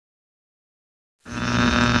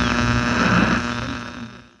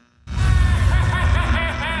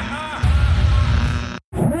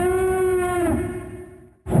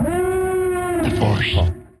This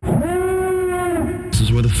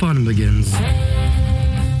is where the fun begins.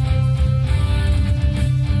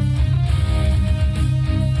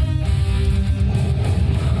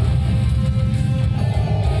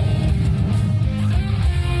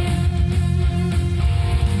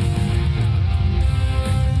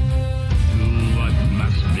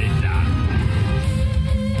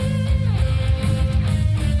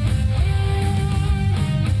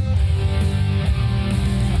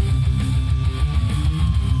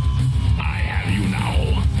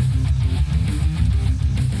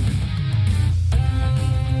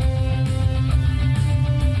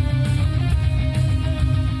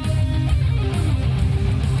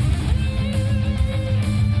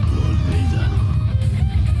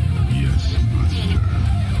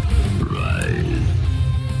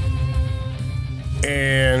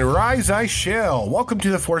 I shall. Welcome to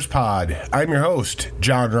the Force Pod. I'm your host,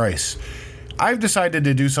 John Rice. I've decided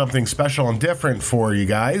to do something special and different for you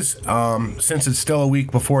guys. Since it's still a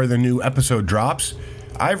week before the new episode drops,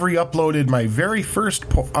 I've re-uploaded my very first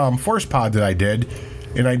Force Pod that I did,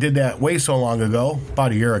 and I did that way so long ago,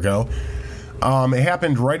 about a year ago. It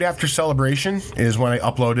happened right after Celebration is when I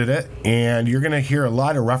uploaded it, and you're going to hear a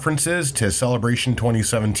lot of references to Celebration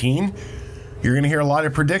 2017. You're going to hear a lot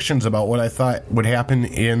of predictions about what I thought would happen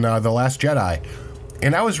in The Last Jedi.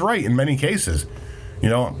 And I was right in many cases. You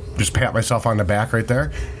know, just pat myself on the back right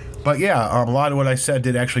there. But yeah, a lot of what I said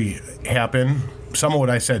did actually happen. Some of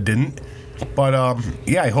what I said didn't. But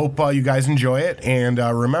yeah, I hope you guys enjoy it. And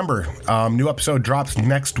remember, new episode drops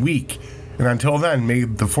next week. And until then, may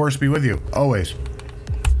the Force be with you, always.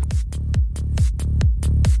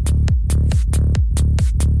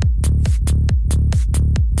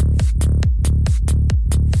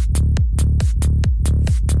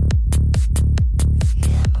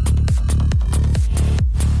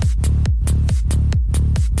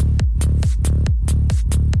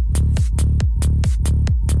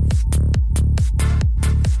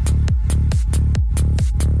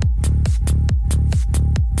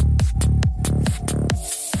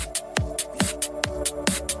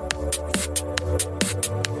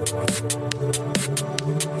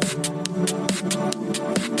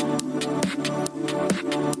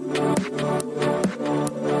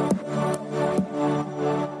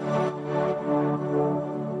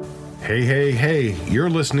 Hey, you're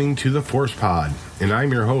listening to the Force Pod, and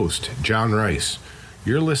I'm your host, John Rice.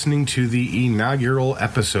 You're listening to the inaugural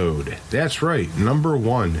episode. That's right, number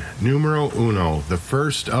 1, numero uno, the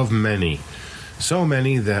first of many. So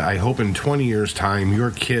many that I hope in 20 years' time,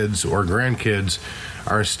 your kids or grandkids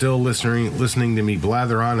are still listening to me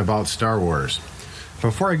blather on about Star Wars.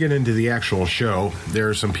 Before I get into the actual show, there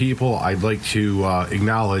are some people I'd like to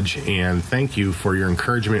acknowledge and thank you for your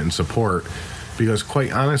encouragement and support. Because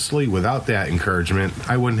quite honestly, without that encouragement,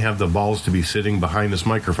 I wouldn't have the balls to be sitting behind this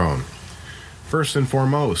microphone. First and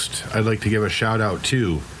foremost, I'd like to give a shout out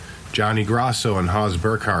to Johnny Grasso and Haas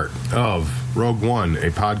Burkhart of Rogue One, a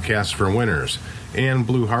podcast for winners, and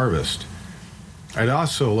Blue Harvest. I'd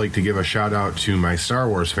also like to give a shout out to my Star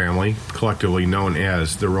Wars family, collectively known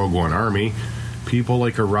as the Rogue One Army. People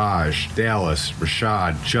like Araj, Dallas,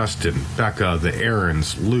 Rashad, Justin, Becca, the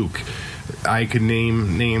Aarons, Luke. I could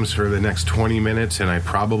name names for the next 20 minutes, and I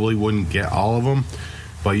probably wouldn't get all of them,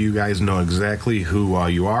 but you guys know exactly who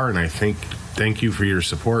you are, and I thank you for your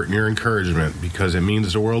support and your encouragement, because it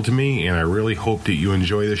means the world to me, and I really hope that you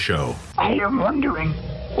enjoy the show. I am wondering,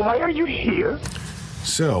 why are you here?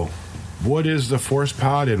 So, what is the Force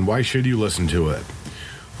Pod, and why should you listen to it?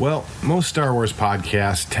 Well, most Star Wars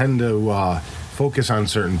podcasts tend to focus on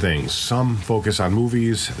certain things. Some focus on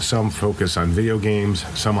movies, some focus on video games,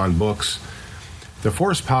 some on books. The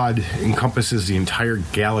Force Pod encompasses the entire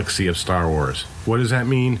galaxy of Star Wars. What does that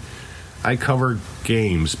mean? I cover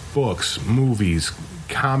games, books, movies,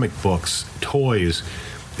 comic books, toys.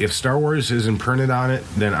 If Star Wars is imprinted on it,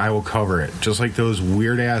 then I will cover it. Just like those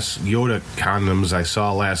weird-ass Yoda condoms I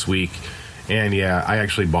saw last week. And yeah, I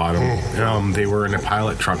actually bought them. They were in a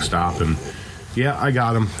pilot truck stop, and yeah, I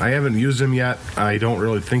got them. I haven't used them yet. I don't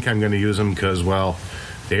really think I'm going to use them because, well,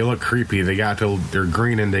 they look creepy. They're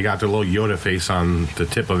green and they got the little Yoda face on the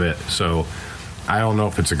tip of it. So I don't know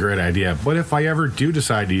if it's a great idea. But if I ever do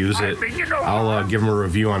decide to use it, I'll give them a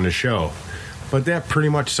review on the show. But that pretty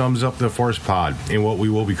much sums up the Force Pod and what we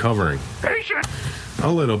will be covering. A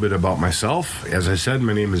little bit about myself. As I said,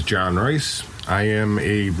 my name is John Rice. I am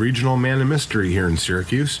a regional man of mystery here in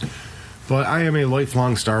Syracuse. But I am a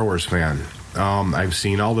lifelong Star Wars fan. I've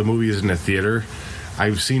seen all the movies in the theater.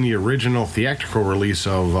 I've seen the original theatrical release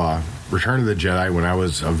of Return of the Jedi when I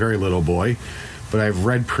was a very little boy. But I've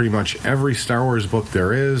read pretty much every Star Wars book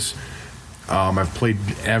there is. I've played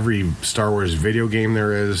every Star Wars video game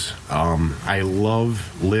there is. I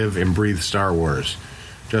love, live, and breathe Star Wars,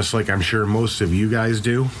 just like I'm sure most of you guys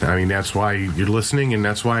do. I mean, that's why you're listening, and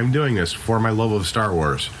that's why I'm doing this, for my love of Star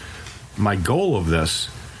Wars. My goal of this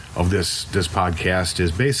podcast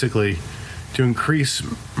is basically to increase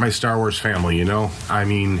my Star Wars family. You know, I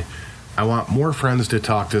mean, I want more friends to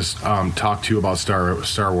talk to about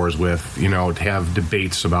Star Wars with. You know, to have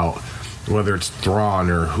debates about whether it's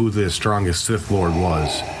Thrawn or who the strongest Sith Lord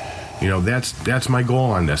was. You know, that's my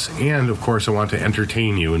goal on this. And, of course, I want to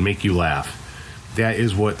entertain you and make you laugh. That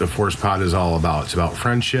is what the Force Pod is all about. It's about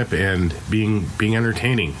friendship and being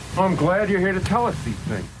entertaining. I'm glad you're here to tell us these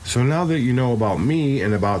things. So now that you know about me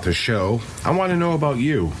and about the show, I want to know about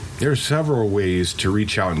you. There are several ways to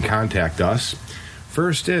reach out and contact us.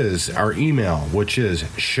 First is our email, which is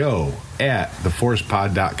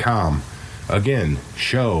show@theforcepod.com. Again,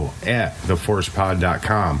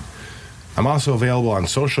 show@theforcepod.com. I'm also available on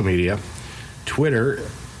social media. Twitter,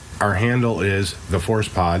 our handle is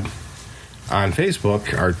theforcepod. On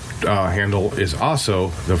Facebook, our handle is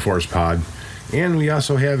also theforcepod. And we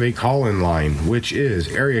also have a call-in line, which is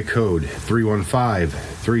area code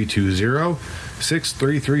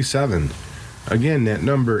 315-320-6337. Again, that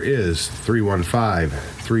number is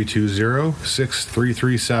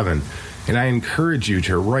 315-320-6337. And I encourage you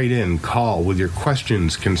to write in, call with your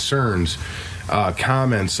questions, concerns,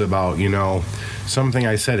 comments about, you know, something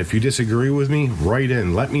I said. If you disagree with me, write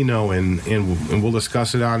in, let me know, and we'll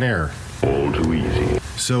discuss it on air. All too easy.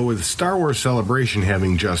 So with Star Wars Celebration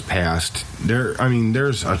having just passed,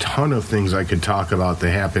 there's a ton of things I could talk about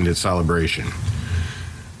that happened at Celebration.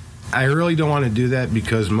 I really don't want to do that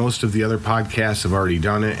because most of the other podcasts have already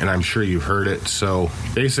done it, and I'm sure you've heard it. So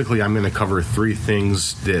basically, I'm going to cover three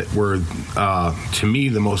things that were, to me,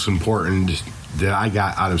 the most important that I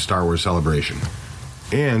got out of Star Wars Celebration.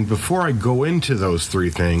 And before I go into those three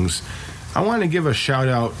things, I want to give a shout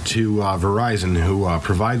out to Verizon, who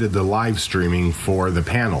provided the live streaming for the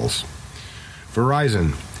panels.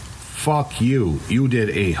 Verizon, fuck you. You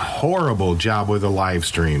did a horrible job with the live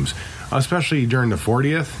streams, especially during the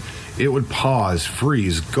 40th. It would pause,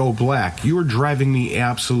 freeze, go black. You were driving me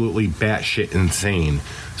absolutely batshit insane.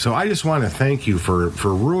 So I just want to thank you for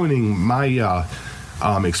ruining my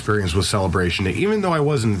experience with Celebration. Even though I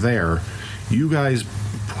wasn't there, you guys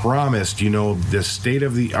promised, you know, the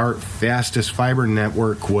state-of-the-art fastest fiber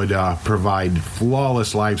network would provide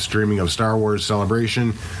flawless live streaming of Star Wars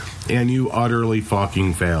Celebration, and you utterly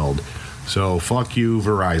fucking failed. So, fuck you,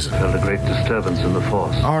 Verizon. Felt a great disturbance in the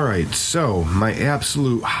Force. Alright, so, my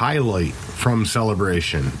absolute highlight from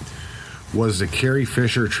Celebration was the Carrie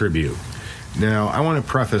Fisher tribute. Now, I want to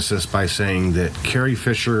preface this by saying that Carrie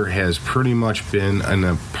Fisher has pretty much been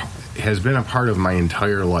a part of my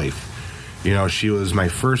entire life. You know, she was my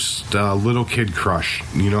first little kid crush.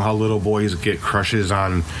 You know how little boys get crushes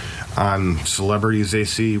on celebrities they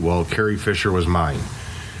see? Well, Carrie Fisher was mine.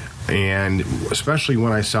 And especially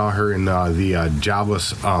when I saw her in the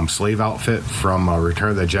Jabba's slave outfit from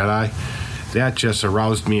Return of the Jedi, that just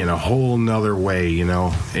aroused me in a whole nother way, you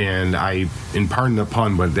know. And pardon the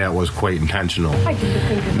pun, but that was quite intentional.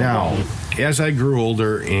 Now, as I grew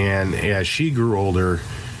older and as she grew older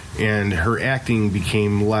and her acting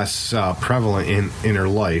became less prevalent in her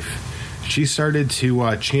life, she started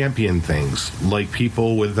to champion things like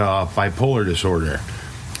people with bipolar disorder.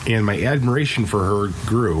 And my admiration for her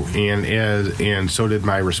grew, and so did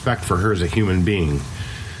my respect for her as a human being.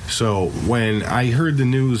 So when I heard the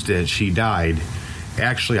news that she died,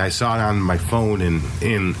 actually I saw it on my phone,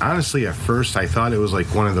 and honestly at first I thought it was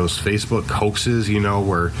like one of those Facebook hoaxes, you know,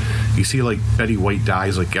 where you see like Betty White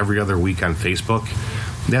dies like every other week on Facebook.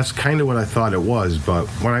 That's kind of what I thought it was, but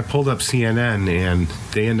when I pulled up CNN and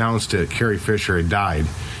they announced that Carrie Fisher had died,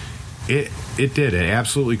 it did. It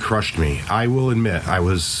absolutely crushed me. I will admit,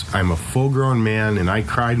 I'm a full-grown man, and I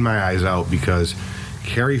cried my eyes out because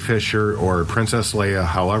Carrie Fisher, or Princess Leia,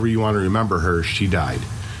 however you want to remember her, she died.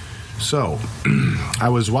 So, I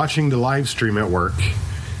was watching the live stream at work,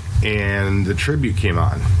 and the tribute came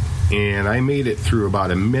on, and I made it through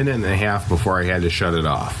about a minute and a half before I had to shut it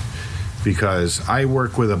off, because I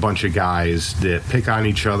work with a bunch of guys that pick on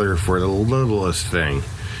each other for the littlest thing.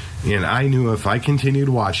 And I knew if I continued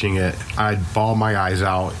watching it, I'd bawl my eyes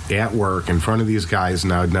out at work in front of these guys,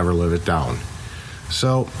 and I would never live it down.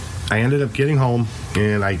 So I ended up getting home,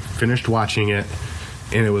 and I finished watching it,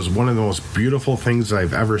 and it was one of the most beautiful things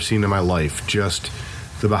I've ever seen in my life. Just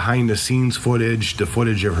the behind-the-scenes footage, the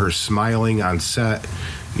footage of her smiling on set,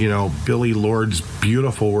 you know, Billie Lourd's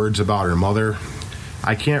beautiful words about her mother.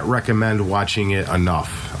 I can't recommend watching it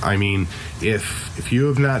enough. I mean, if you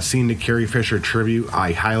have not seen the Carrie Fisher tribute,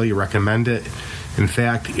 I highly recommend it. In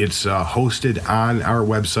fact, it's hosted on our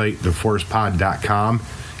website, theforcepod.com.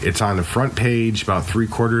 It's on the front page, about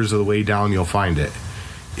 3/4 of the way down, you'll find it.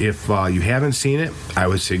 If you haven't seen it, I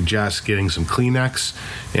would suggest getting some Kleenex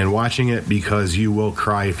and watching it, because you will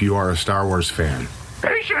cry if you are a Star Wars fan.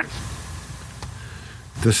 Patience!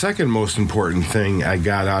 The second most important thing I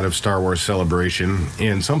got out of Star Wars Celebration,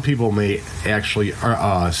 and some people may actually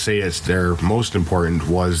say it's their most important,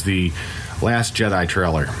 was the Last Jedi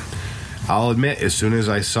trailer. I'll admit, as soon as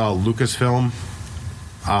I saw Lucasfilm,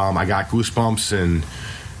 I got goosebumps, and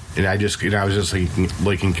I was just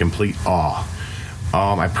like in complete awe.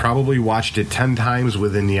 I probably watched it 10 times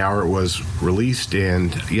within the hour it was released,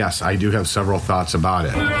 and yes, I do have several thoughts about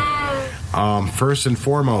it. First and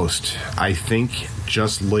foremost, I think,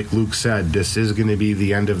 just like Luke said, this is going to be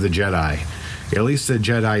the end of the Jedi. At least the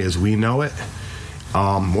Jedi as we know it.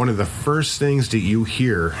 One of the first things that you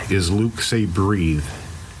hear is Luke say breathe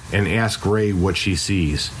and ask Rey what she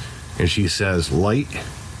sees. And she says light,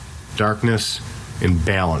 darkness, and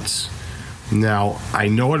balance. Now, I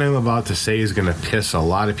know what I'm about to say is going to piss a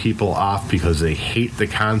lot of people off because they hate the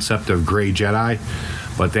concept of gray Jedi,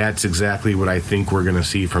 but that's exactly what I think we're going to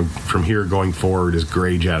see from here going forward is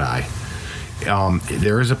gray Jedi.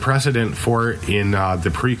 There is a precedent for it in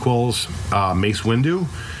the prequels. Mace Windu,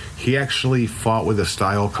 he actually fought with a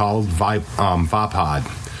style called Vapod,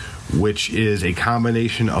 which is a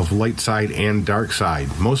combination of light side and dark side,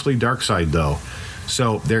 mostly dark side though.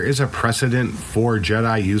 So there is a precedent for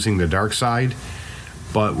Jedi using the dark side,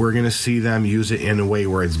 but we're going to see them use it in a way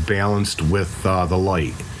where it's balanced with the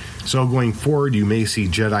light. So going forward, you may see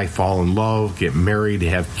Jedi fall in love, get married,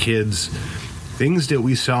 have kids. Things that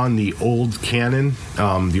we saw in the old canon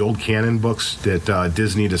books that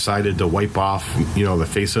Disney decided to wipe off, the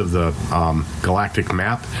face of the galactic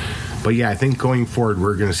map. But yeah, I think going forward,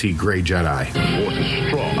 we're going to see gray Jedi.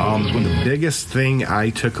 The biggest thing I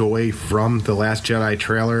took away from the Last Jedi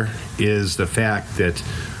trailer is the fact that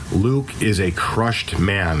Luke is a crushed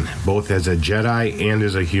man, both as a Jedi and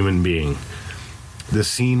as a human being. The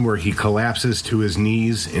scene where he collapses to his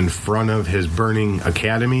knees in front of his burning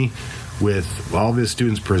academy with all of his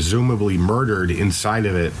students presumably murdered inside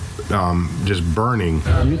of it, just burning.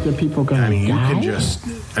 The people gonna die?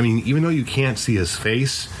 Even though you can't see his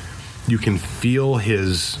face, you can feel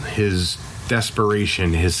his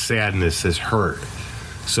desperation, his sadness, his hurt.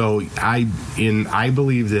 So I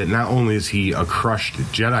believe that not only is he a crushed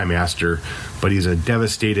Jedi Master, but he's a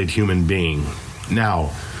devastated human being.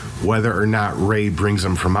 Now, whether or not Rey brings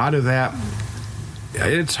him from out of that,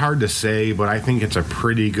 it's hard to say, but I think it's a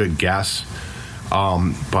pretty good guess.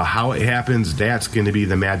 But how it happens, that's going to be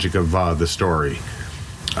the magic of the story.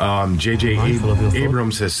 J.J.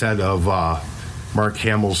 Abrams has said of Mark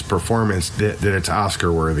Hamill's performance that it's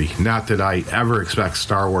Oscar worthy. Not that I ever expect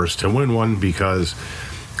Star Wars to win one, because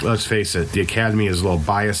let's face it, the Academy is a little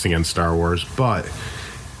biased against Star Wars, but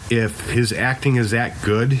if his acting is that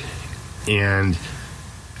good, and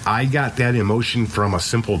I got that emotion from a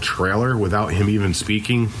simple trailer without him even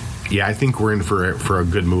speaking, yeah, I think we're in for a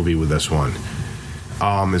good movie with this one.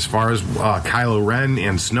 As far as Kylo Ren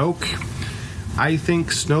and Snoke, I think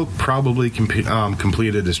Snoke probably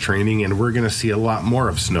completed his training, and we're going to see a lot more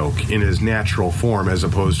of Snoke in his natural form as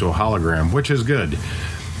opposed to a hologram, which is good.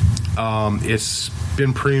 It's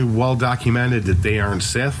been pretty well documented that they aren't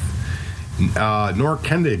Sith, nor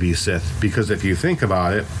can they be Sith, because if you think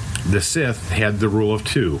about it, the Sith had the rule of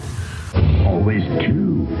two. Always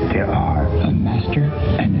two. There are a master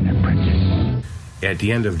and an apprentice. At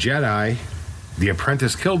the end of Jedi, the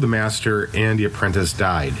apprentice killed the master and the apprentice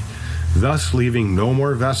died, thus leaving no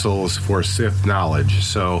more vessels for Sith knowledge.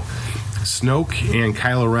 So Snoke and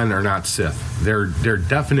Kylo Ren are not Sith. They're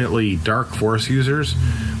definitely dark Force users.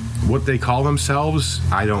 What they call themselves,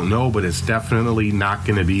 I don't know, but it's definitely not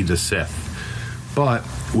going to be the Sith. But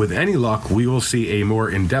with any luck, we will see a more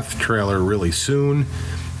in-depth trailer really soon,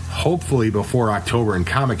 hopefully before October and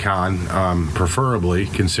Comic-Con, preferably,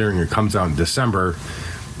 considering it comes out in December.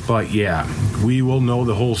 But yeah, we will know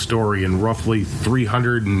the whole story in roughly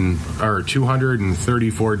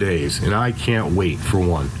 234 days, and I can't wait for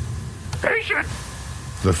one. Patient!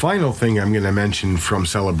 The final thing I'm going to mention from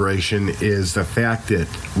Celebration is the fact that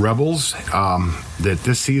Rebels, that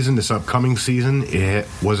this upcoming season, it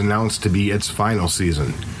was announced to be its final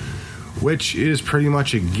season, which is pretty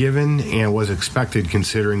much a given and was expected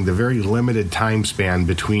considering the very limited time span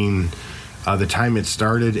between the time it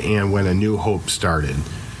started and when A New Hope started.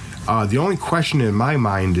 The only question in my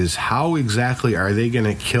mind is how exactly are they going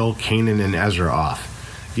to kill Kanan and Ezra off?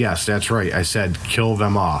 Yes, that's right. I said kill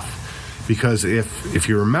them off. Because if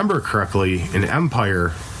you remember correctly, in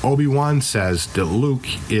Empire, Obi-Wan says that Luke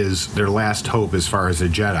is their last hope as far as a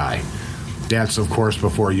Jedi. That's, of course,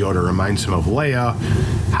 before Yoda reminds him of Leia.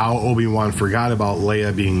 How Obi-Wan forgot about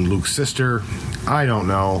Leia being Luke's sister, I don't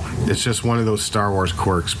know. It's just one of those Star Wars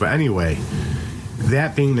quirks. But anyway,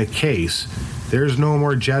 that being the case, there's no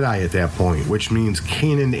more Jedi at that point, which means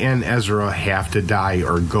Kanan and Ezra have to die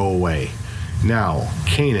or go away. Now,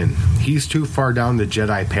 Kanan, he's too far down the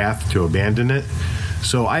Jedi path to abandon it,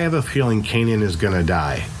 so I have a feeling Kanan is going to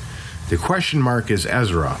die. The question mark is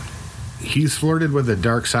Ezra. He's flirted with the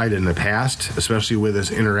dark side in the past, especially with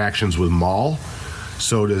his interactions with Maul.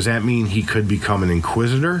 So does that mean he could become an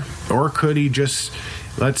Inquisitor? Or could he just,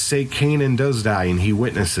 let's say Kanan does die and he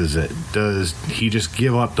witnesses it. Does he just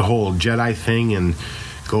give up the whole Jedi thing and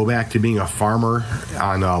go back to being a farmer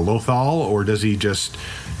on Lothal? Or does he just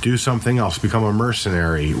do something else, become a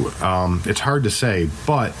mercenary? It's hard to say,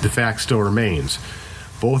 but the fact still remains.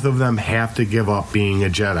 Both of them have to give up being a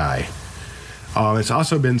Jedi. It's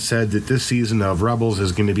also been said that this season of Rebels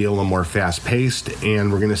is going to be a little more fast-paced,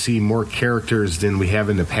 and we're going to see more characters than we have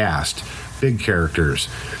in the past. Big characters.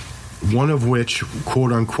 One of which,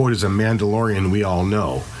 quote-unquote, is a Mandalorian we all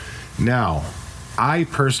know. Now, I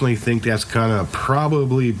personally think that's going to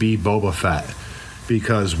probably be Boba Fett.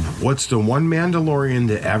 Because what's the one Mandalorian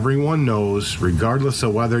that everyone knows, regardless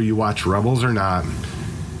of whether you watch Rebels or not?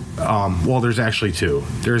 Well, there's actually two.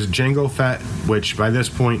 There's Jango Fett, which by this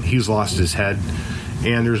point he's lost his head,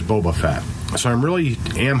 and there's Boba Fett. So I really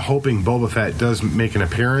am hoping Boba Fett does make an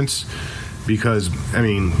appearance, because, I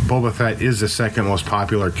mean, Boba Fett is the second most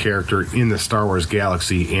popular character in the Star Wars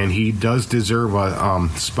galaxy, and he does deserve a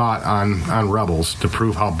spot on Rebels to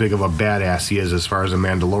prove how big of a badass he is as far as a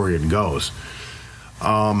Mandalorian goes.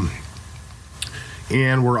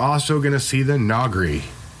 And we're also going to see the Nagri.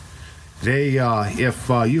 They, if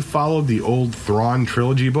you followed the old Thrawn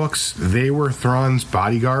trilogy books, they were Thrawn's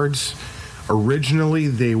bodyguards. Originally,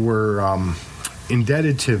 they were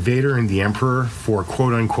indebted to Vader and the Emperor for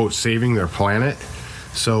quote-unquote saving their planet.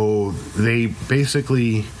 So they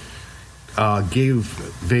basically gave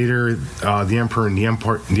Vader, the Emperor, and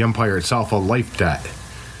the Empire itself a life debt.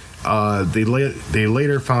 They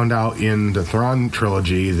later found out in the Thrawn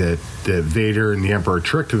trilogy that Vader and the Emperor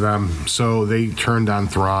tricked them, so they turned on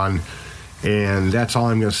Thrawn. And that's all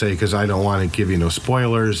I'm going to say, because I don't want to give you no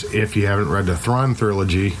spoilers if you haven't read the Thrawn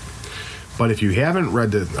trilogy. But if you haven't read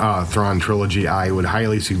the Thrawn trilogy, I would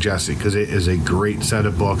highly suggest it, because it is a great set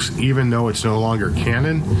of books, even though it's no longer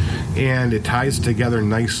canon. And it ties together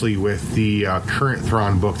nicely with the current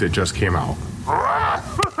Thrawn book that just came out.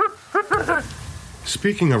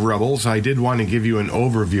 Speaking of Rebels, I did want to give you an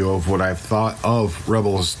overview of what I've thought of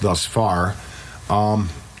Rebels thus far.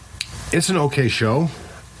 It's an okay show.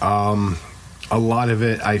 A lot of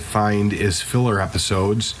it I find is filler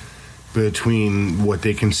episodes between what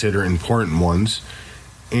they consider important ones.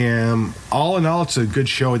 And all in all, it's a good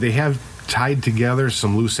show. They have tied together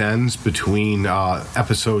some loose ends between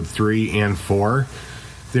episode 3 and 4.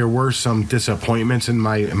 There were some disappointments in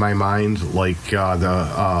my mind, like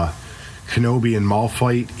the Kenobi and Maul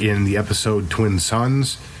fight in the episode Twin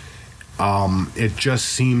Sons. It just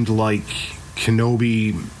seemed like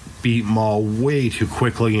Kenobi beat Maul way too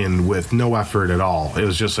quickly and with no effort at all. It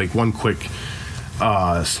was just like one quick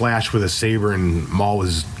slash with a saber and Maul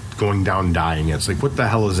was going down dying. It's like, what the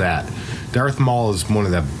hell is that? Darth Maul is one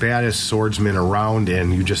of the baddest swordsmen around,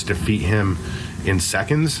 and you just defeat him in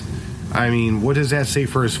seconds? I mean, what does that say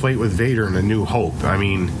for his fight with Vader in A New Hope? I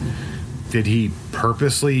mean, did he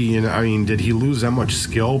purposely, did he lose that much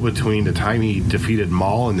skill between the time he defeated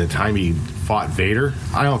Maul and the time he fought Vader?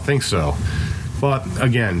 I don't think so. But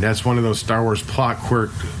again, that's one of those Star Wars plot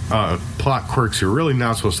quirks you're really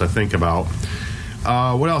not supposed to think about.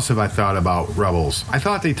 What else have I thought about Rebels? I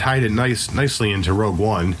thought they tied it nicely into Rogue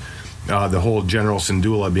One, the whole General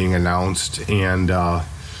Syndulla being announced, and I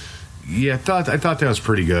thought that was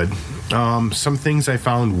pretty good. Some things I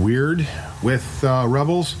found weird with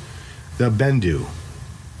Rebels. The Bendu.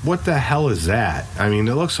 What the hell is that? I mean,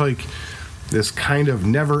 it looks like this kind of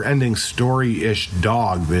never-ending story-ish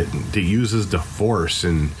dog that uses the Force,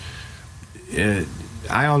 and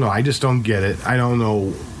I don't know. I just don't get it. I don't know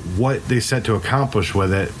what they set to accomplish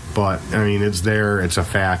with it, but, I mean, it's there. It's a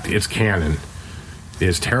fact. It's canon.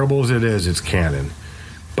 As terrible as it is, it's canon.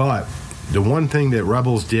 But the one thing that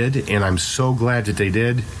Rebels did, and I'm so glad that they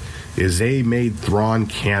did, is they made Thrawn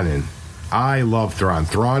canon. I love Thrawn.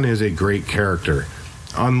 Thrawn is a great character.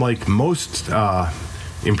 Unlike most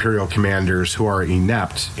Imperial commanders who are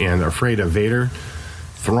inept and afraid of Vader,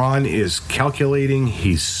 Thrawn is calculating.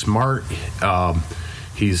 He's smart.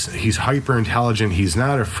 He's hyper intelligent. He's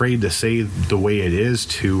not afraid to say the way it is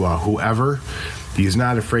to whoever. He's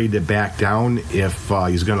not afraid to back down if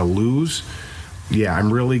he's going to lose. Yeah,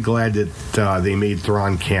 I'm really glad that they made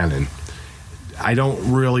Thrawn canon. I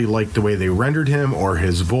don't really like the way they rendered him or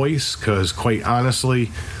his voice, because quite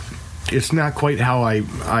honestly, it's not quite how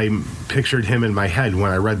I pictured him in my head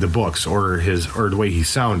when I read the books or the way he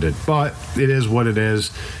sounded. But it is what it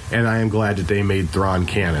is, and I am glad that they made Thrawn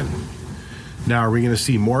canon. Now, are we going to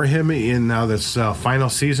see more of him in this final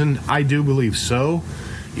season? I do believe so.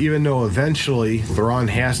 Even though eventually Thrawn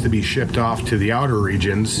has to be shipped off to the outer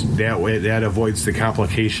regions, that avoids the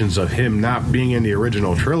complications of him not being in the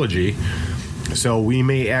original trilogy. So we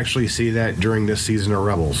may actually see that during this season of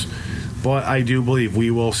Rebels. But I do believe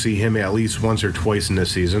we will see him at least once or twice in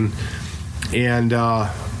this season. And,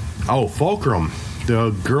 Fulcrum.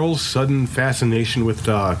 The girl's sudden fascination with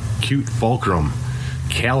cute Fulcrum.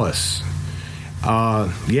 Callus.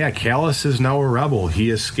 Callus is now a rebel. He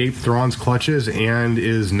escaped Thrawn's clutches and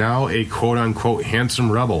is now a quote-unquote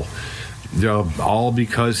handsome rebel. All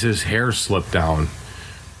because his hair slipped down.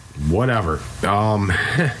 Whatever.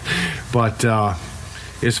 But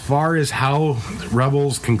as far as how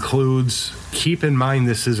Rebels concludes, keep in mind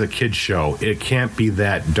this is a kid's show. It can't be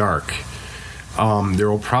that dark. There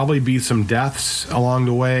will probably be some deaths along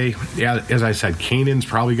the way. Yeah, as I said, Kanan's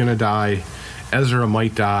probably going to die. Ezra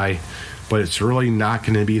might die. But it's really not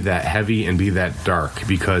going to be that heavy and be that dark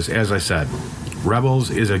because, as I said, Rebels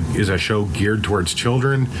is a show geared towards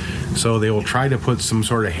children, so they will try to put some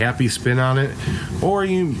sort of happy spin on it, or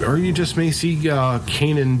you just may see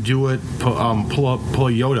Kanan do it, pull a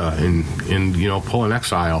Yoda and pull an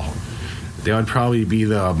Exile. That would probably be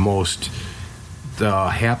the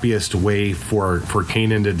happiest way for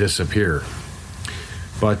Kanan to disappear.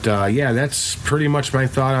 But, that's pretty much my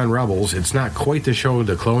thought on Rebels. It's not quite the show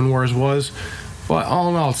the Clone Wars was, but all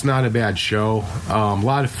in all, it's not a bad show. A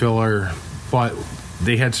lot of filler, but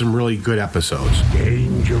they had some really good episodes.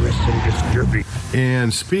 Dangerous and disturbing.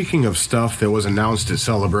 And speaking of stuff that was announced at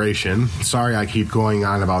Celebration, sorry I keep going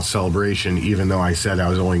on about Celebration, even though I said I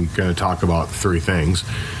was only going to talk about 3 things.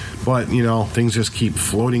 But, things just keep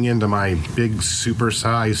floating into my big,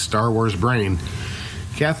 super-sized Star Wars brain.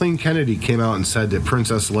 Kathleen Kennedy came out and said that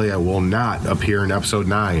Princess Leia will not appear in Episode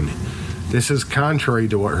 9. This is contrary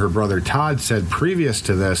to what her brother Todd said previous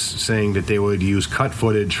to this, saying that they would use cut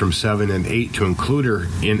footage from 7 and 8 to include her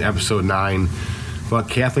in Episode 9. But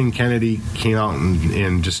Kathleen Kennedy came out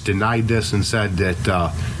and just denied this and said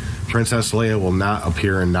that Princess Leia will not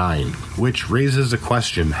appear in 9, which raises the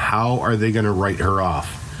question, how are they going to write her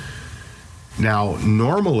off? Now,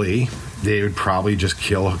 normally, they would probably just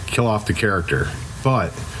kill off the character.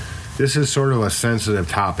 But this is sort of a sensitive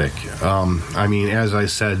topic. As I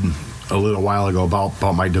said a little while ago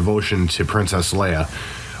about my devotion to Princess Leia,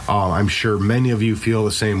 I'm sure many of you feel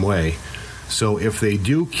the same way. So if they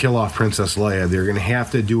do kill off Princess Leia, they're going to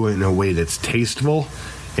have to do it in a way that's tasteful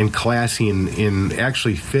and classy and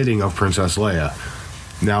actually fitting of Princess Leia.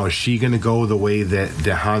 Now, is she going to go the way that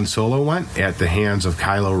Han Solo went at the hands of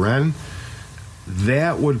Kylo Ren?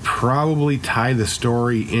 That would probably tie the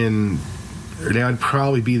story in. That would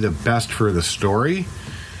probably be the best for the story.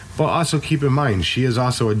 But also keep in mind, she is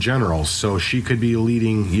also a general, so she could be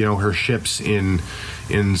leading, her ships in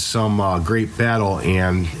some great battle,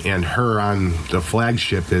 and her on the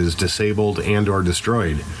flagship is disabled and or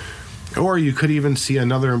destroyed. Or you could even see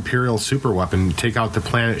another Imperial superweapon take out the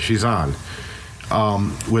planet she's on.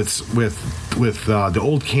 With the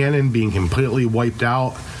old canon being completely wiped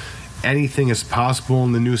out, anything is possible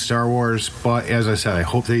in the new Star Wars. But as I said, I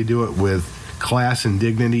hope they do it with class and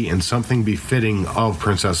dignity and something befitting of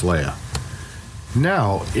Princess Leia.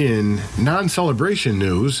 Now, in non-celebration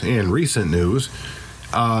news and recent news,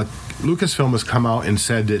 Lucasfilm has come out and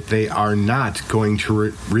said that they are not going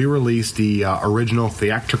to re-release the original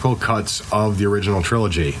theatrical cuts of the original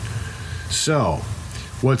trilogy. So,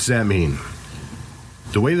 what's that mean?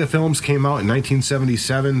 The way the films came out in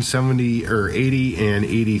 1977, 80, and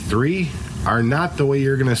 83 are not the way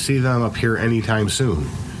you're going to see them appear anytime soon.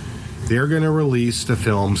 They're going to release the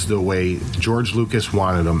films the way George Lucas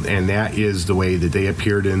wanted them, and that is the way that they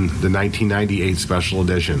appeared in the 1998 special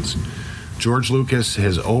editions. George Lucas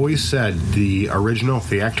has always said the original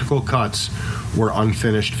theatrical cuts were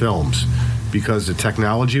unfinished films because the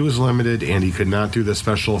technology was limited and he could not do the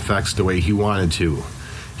special effects the way he wanted to.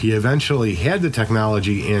 He eventually had the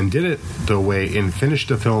technology and did it the way and finished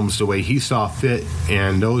the films the way he saw fit,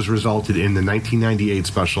 and those resulted in the 1998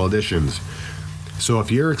 special editions. So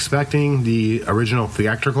if you're expecting the original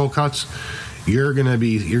theatrical cuts, you're going to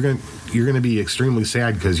be extremely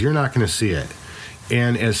sad because you're not going to see it.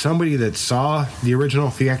 And as somebody that saw the original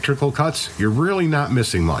theatrical cuts, you're really not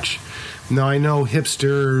missing much. Now, I know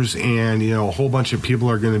hipsters and, a whole bunch of people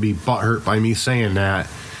are going to be butthurt by me saying that,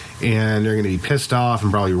 and they're going to be pissed off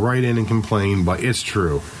and probably write in and complain, but it's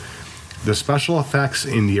true. The special effects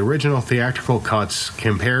in the original theatrical cuts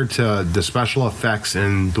compared to the special effects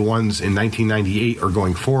in the ones in 1998 or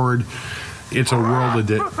going forward, it's a world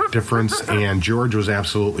of difference, and George was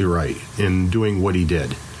absolutely right in doing what he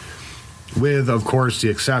did. With, of course, the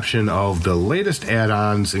exception of the latest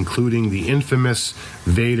add-ons, including the infamous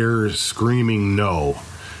Vader screaming no.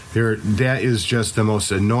 That is just the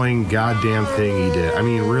most annoying goddamn thing he did. I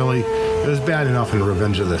mean, really, it was bad enough in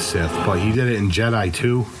Revenge of the Sith, but he did it in Jedi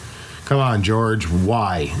too? Come on, George,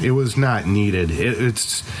 why? It was not needed. It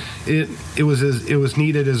was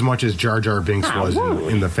needed as much as Jar Jar Binks was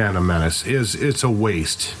in the Phantom Menace. It's a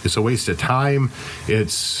waste. It's a waste of time.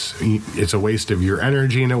 It's a waste of your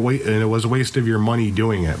energy, and it was a waste of your money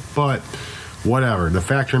doing it. But whatever. The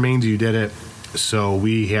fact remains you did it, so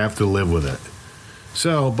we have to live with it.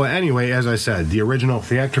 But anyway, as I said, the original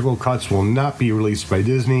theatrical cuts will not be released by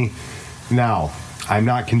Disney. Now, I'm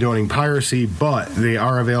not condoning piracy, but they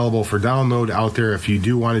are available for download out there if you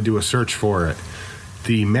do want to do a search for it.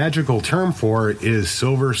 The magical term for it is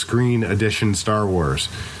Silver Screen Edition Star Wars.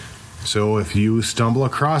 So if you stumble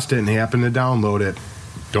across it and happen to download it,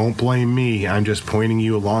 don't blame me. I'm just pointing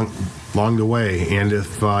you along the way. And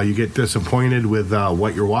if you get disappointed with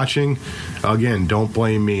what you're watching, again, don't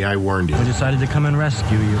blame me. I warned you. We decided to come and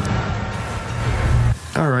rescue you.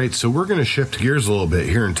 All right, so we're going to shift gears a little bit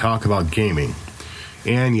here and talk about gaming.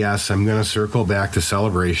 And yes, I'm going to circle back to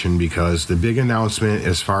Celebration because the big announcement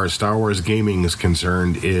as far as Star Wars gaming is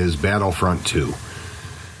concerned is Battlefront 2.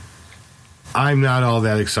 I'm not all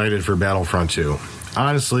that excited for Battlefront 2.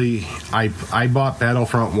 Honestly, I bought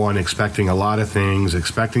Battlefront 1 expecting a lot of things,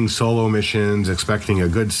 expecting solo missions, expecting a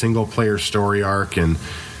good single-player story arc, and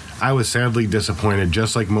I was sadly disappointed,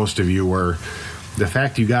 just like most of you were. The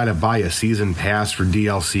fact you got to buy a season pass for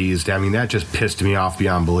DLCs, that just pissed me off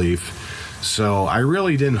beyond belief. So I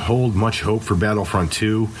really didn't hold much hope for Battlefront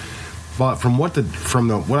 2, but from what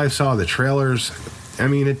I saw of the trailers,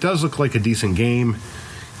 it does look like a decent game.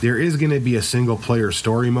 There is going to be a single-player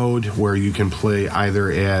story mode where you can play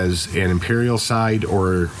either as an Imperial side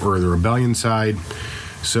or the Rebellion side.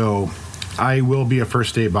 So I will be a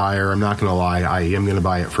first-day buyer. I'm not going to lie. I am going to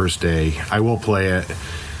buy it first day. I will play it.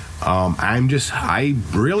 I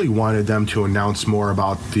really wanted them to announce more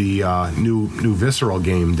about the new Visceral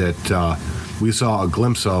game that we saw a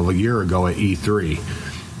glimpse of a year ago at E3.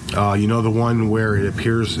 The one where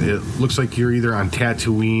it looks like you're either on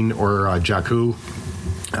Tatooine or Jakku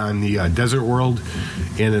on the desert world,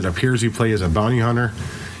 and it appears you play as a bounty hunter.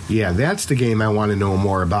 Yeah, that's the game I want to know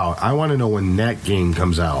more about. I want to know when that game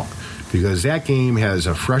comes out, because that game has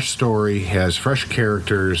a fresh story, has fresh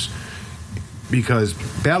characters. Because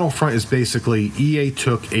Battlefront is basically EA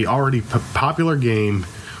took a already popular game,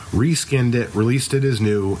 reskinned it, released it as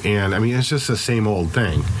new, and it's just the same old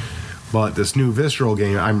thing. But this new Visceral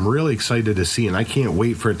game, I'm really excited to see, and I can't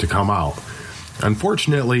wait for it to come out.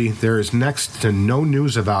 Unfortunately, there is next to no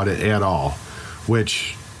news about it at all,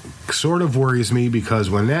 which sort of worries me because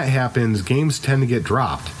when that happens, games tend to get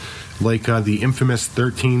dropped, like the infamous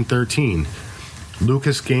 1313.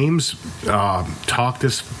 Lucas Games talked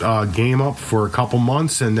this game up for a couple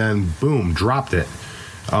months and then, boom, dropped it.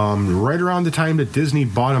 Right around the time that Disney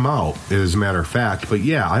bought them out, as a matter of fact. But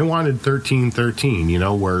yeah, I wanted 1313,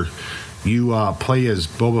 where you play as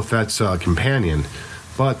Boba Fett's companion.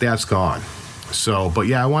 But that's gone. But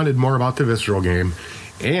yeah, I wanted more about the Visceral game.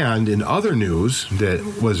 And in other news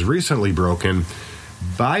that was recently broken,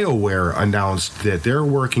 BioWare announced that they're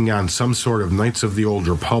working on some sort of Knights of the Old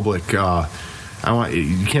Republic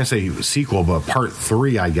you can't say sequel, but part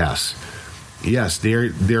 3, I guess. Yes, they're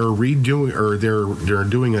redoing, or they're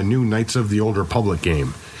doing a new Knights of the Old Republic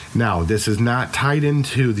game. Now, this is not tied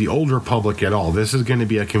into the Old Republic at all. This is going to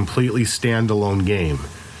be a completely standalone game.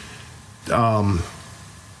 And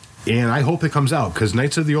I hope it comes out, because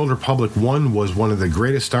Knights of the Old Republic 1 was one of the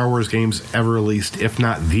greatest Star Wars games ever released, if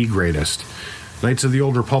not the greatest. Knights of the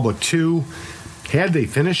Old Republic 2, had they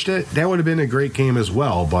finished it, that would have been a great game as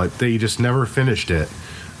well, but they just never finished it.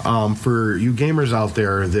 For you gamers out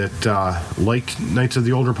there that liked Knights of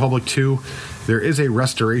the Old Republic 2, there is a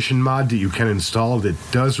restoration mod that you can install that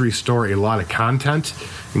does restore a lot of content,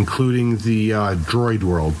 including the droid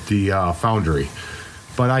world, the Foundry.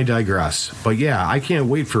 But I digress. But yeah, I can't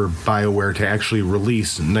wait for BioWare to actually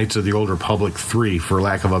release Knights of the Old Republic 3, for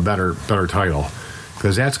lack of a better title.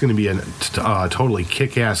 Because that's going to be a totally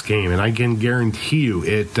kick-ass game, and I can guarantee you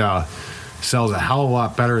it sells a hell of a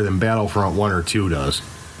lot better than Battlefront 1 or 2 does.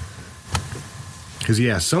 Because,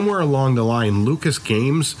 yeah, somewhere along the line, Lucas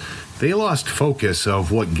Games, they lost focus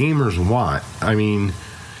of what gamers want. I mean,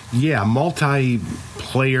 yeah, multiplayer,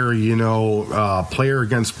 player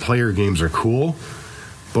against player games are cool,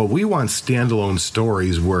 but we want standalone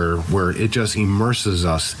stories where it just immerses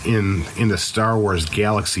us in the Star Wars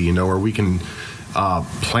galaxy, where we can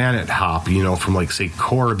planet hop, from like, say,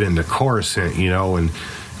 Corbin to Coruscant, and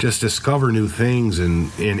just discover new things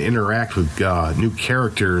and interact with new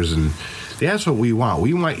characters, and that's what we want.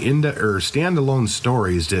 We want standalone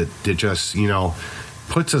stories that just,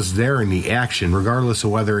 puts us there in the action, regardless of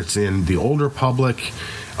whether it's in the Old Republic,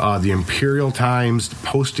 the Imperial times, the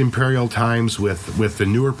post-Imperial times with the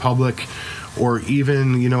New Republic, or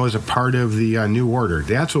even, as a part of the New Order.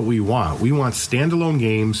 That's what we want. We want standalone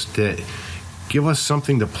games that give us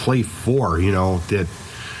something to play for, that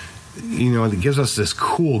gives us this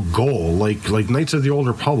cool goal, like Knights of the Old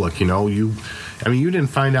Republic. You didn't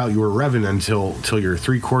find out you were Revenant until you're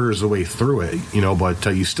 3/4 of the way through it,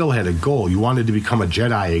 but you still had a goal. You wanted to become a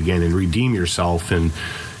Jedi again and redeem yourself and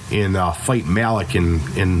fight Malak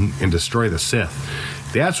and destroy the Sith.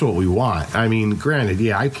 That's what we want. I mean, granted,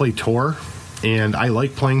 yeah, I play Tor, and I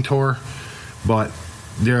like playing Tor, but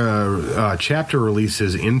the chapter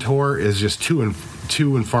releases in Tor is just too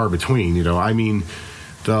and far between.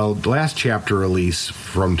 The last chapter release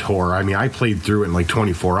from Tor, I played through it in like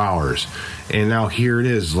 24 hours. And now here it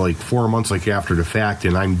is, like 4 months after the fact,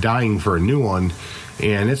 and I'm dying for a new one,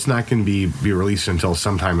 and it's not going to be released until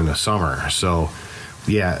sometime in the summer. So,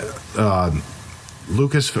 yeah,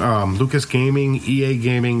 Lucas Gaming, EA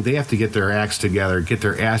Gaming, they have to get their acts together, get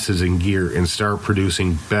their asses in gear, and start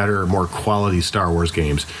producing better, more quality Star Wars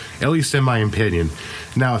games, at least in my opinion.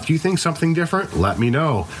 Now, if you think something different, let me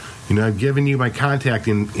know. I've given you my contact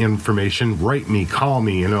information. Write me, call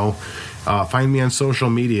me, find me on social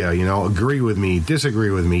media, agree with me, disagree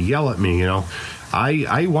with me, yell at me,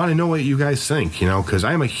 I want to know what you guys think, because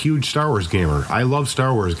I'm a huge Star Wars gamer. I love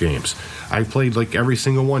Star Wars games. I've played like every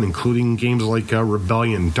single one, including games like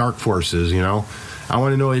Rebellion, Dark Forces, I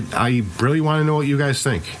want to know it. I really want to know what you guys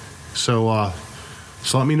think. So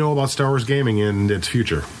let me know about Star Wars gaming and its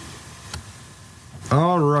future.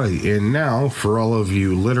 All right, and now for all of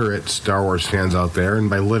you literate Star Wars fans out there, and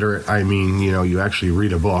by literate I mean, you actually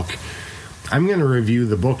read a book, I'm going to review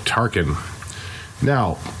the book Tarkin.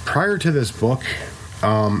 Now, prior to this book,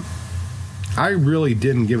 I really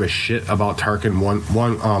didn't give a shit about Tarkin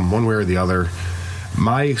one way or the other.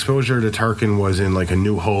 My exposure to Tarkin was in like A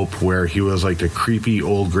New Hope, where he was like the creepy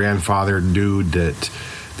old grandfather dude that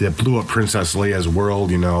blew up Princess Leia's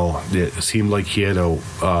world. It seemed like he had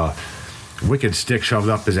a wicked stick shoved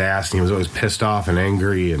up his ass, and he was always pissed off and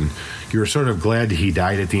angry, and you were sort of glad he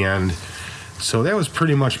died at the end. So that was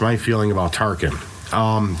pretty much my feeling about Tarkin.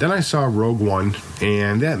 Then I saw Rogue One,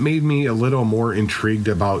 and that made me a little more intrigued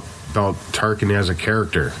about Tarkin as a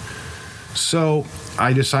character. So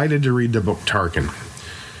I decided to read the book Tarkin.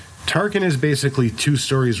 Tarkin is basically two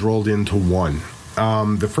stories rolled into one.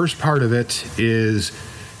 The first part of it is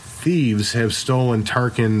thieves have stolen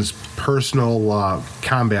Tarkin's personal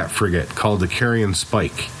combat frigate called the Carrion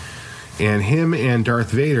Spike. And him and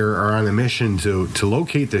Darth Vader are on a mission to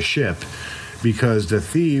locate the ship, because the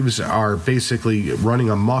thieves are basically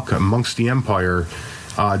running amok amongst the Empire,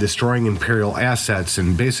 destroying Imperial assets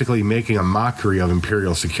and basically making a mockery of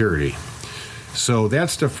Imperial security. So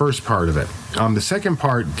that's the first part of it. The second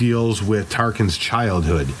part deals with Tarkin's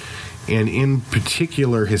childhood, and in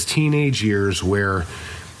particular his teenage years, where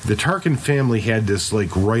the Tarkin family had this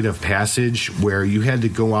like rite of passage where you had to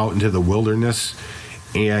go out into the wilderness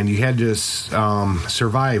and you had to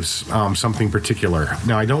survive something particular.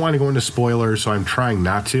 Now, I don't want to go into spoilers, so I'm trying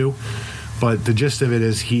not to, but the gist of it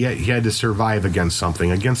is he had to survive against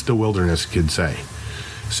something, against the wilderness, you could say.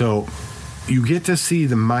 So you get to see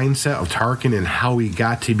the mindset of Tarkin and how he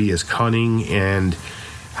got to be as cunning and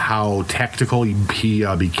how tactical he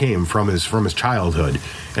became from his childhood.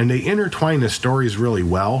 And they intertwine the stories really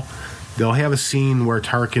well. They'll have a scene where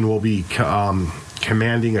Tarkin will be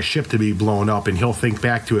commanding a ship to be blown up, and he'll think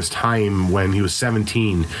back to his time when he was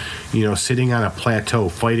 17, sitting on a plateau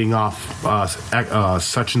fighting off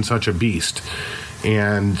such and such a beast,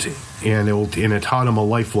 and it taught him a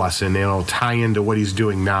life lesson, and it'll tie into what he's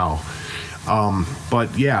doing now.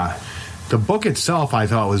 But yeah, the book itself I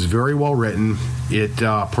thought was very well written. It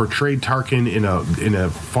portrayed Tarkin in a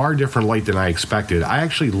far different light than I expected. I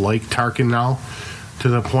actually like Tarkin now, to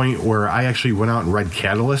the point where I actually went out and read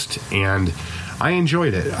Catalyst, and I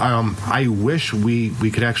enjoyed it. I wish we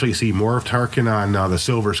could actually see more of Tarkin on the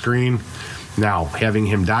silver screen. Now, having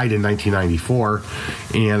him died in 1994,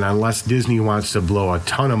 and unless Disney wants to blow a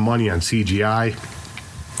ton of money on CGI,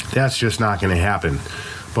 that's just not going to happen.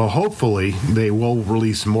 But hopefully, they will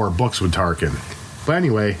release more books with Tarkin. But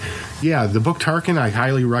anyway, yeah, the book Tarkin, I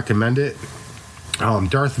highly recommend it.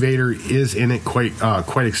 Darth Vader is in it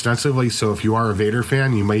quite extensively, so if you are a Vader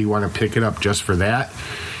fan, you may want to pick it up just for that.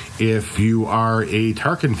 If you are a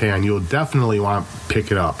Tarkin fan, you'll definitely want to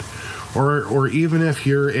pick it up. Or even if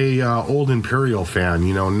you're a old Imperial fan,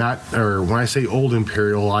 you know, when I say old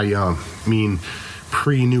Imperial, I mean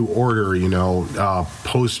pre-New Order, you know,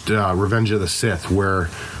 post Revenge of the Sith, where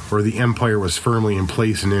the Empire was firmly in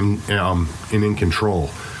place and in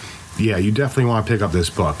control. Yeah, you definitely want to pick up this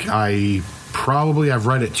book. I've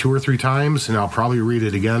read it 2 or 3 times, and I'll probably read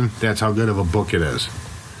it again. That's how good of a book it is.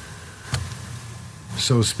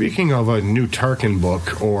 So speaking of a new Tarkin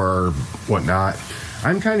book or whatnot,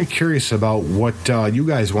 I'm kind of curious about what you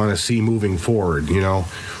guys want to see moving forward. You know,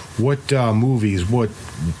 what movies, what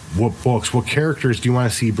books, what characters do you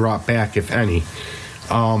want to see brought back, if any?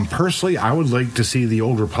 Personally, I would like to see the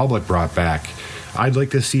Old Republic brought back. I'd like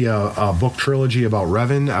to see a book trilogy about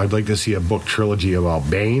Revan. I'd like to see a book trilogy about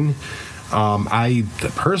Bane. I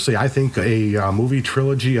think a movie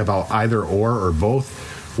trilogy about either or both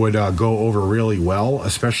would go over really well,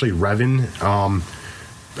 especially Revan.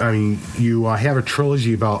 I mean, you have a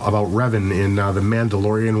trilogy about Revan in the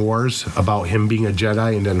Mandalorian Wars, about him being a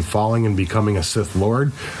Jedi and then falling and becoming a Sith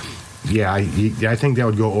Lord. Yeah, I think that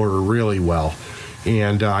would go over really well.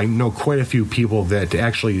 And I know quite a few people that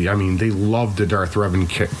actually, I mean, they love the Darth Revan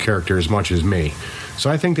character as much as me. So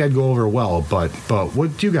I think that'd go over well. But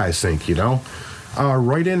what do you guys think, you know?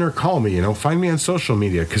 Write in or call me, you know, find me on social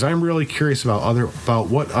media, because I'm really curious about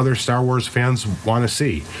what other Star Wars fans want to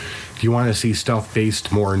see. Do you want to see stuff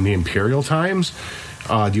based more in the Imperial times?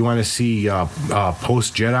 Do you want to see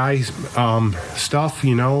post-Jedi stuff,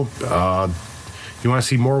 you know? You want to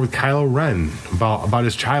see more with Kylo Ren about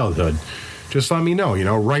his childhood? Just let me know, you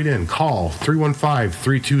know, write in, call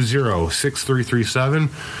 315-320-6337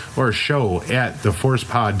 or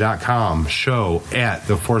show@theforcepod.com,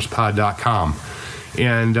 show@theforcepod.com.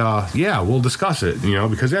 And yeah, we'll discuss it, you know,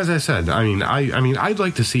 because as I said, I mean, I'd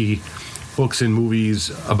like to see books and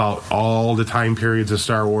movies about all the time periods of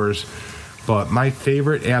Star Wars, but my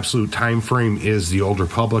favorite absolute time frame is the Old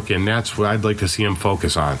Republic, and that's what I'd like to see him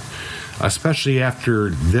focus on. Especially after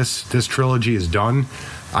this trilogy is done,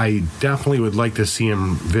 I definitely would like to see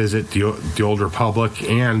him visit the Old Republic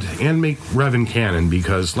and make Revan canon,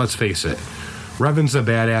 because let's face it, Revan's a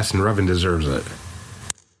badass and Revan deserves it.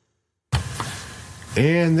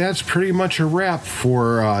 And that's pretty much a wrap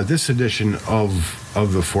for this edition of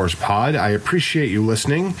the Force Pod. I appreciate you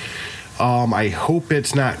listening. I hope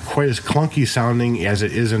it's not quite as clunky sounding as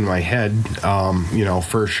it is in my head, you know,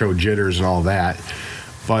 first show jitters and all that.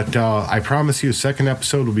 But I promise you a second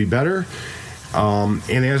episode will be better. And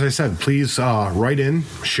as I said, please write in,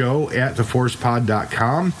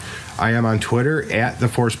 show@theforcepod.com. I am on Twitter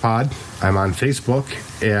 @theforcepod. I'm on Facebook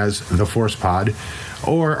as The Force Pod.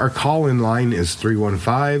 Or our call-in line is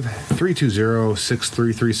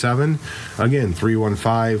 315-320-6337. Again,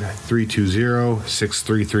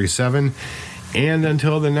 315-320-6337. And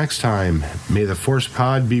until the next time, may the Force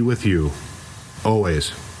Pod be with you.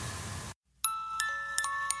 Always.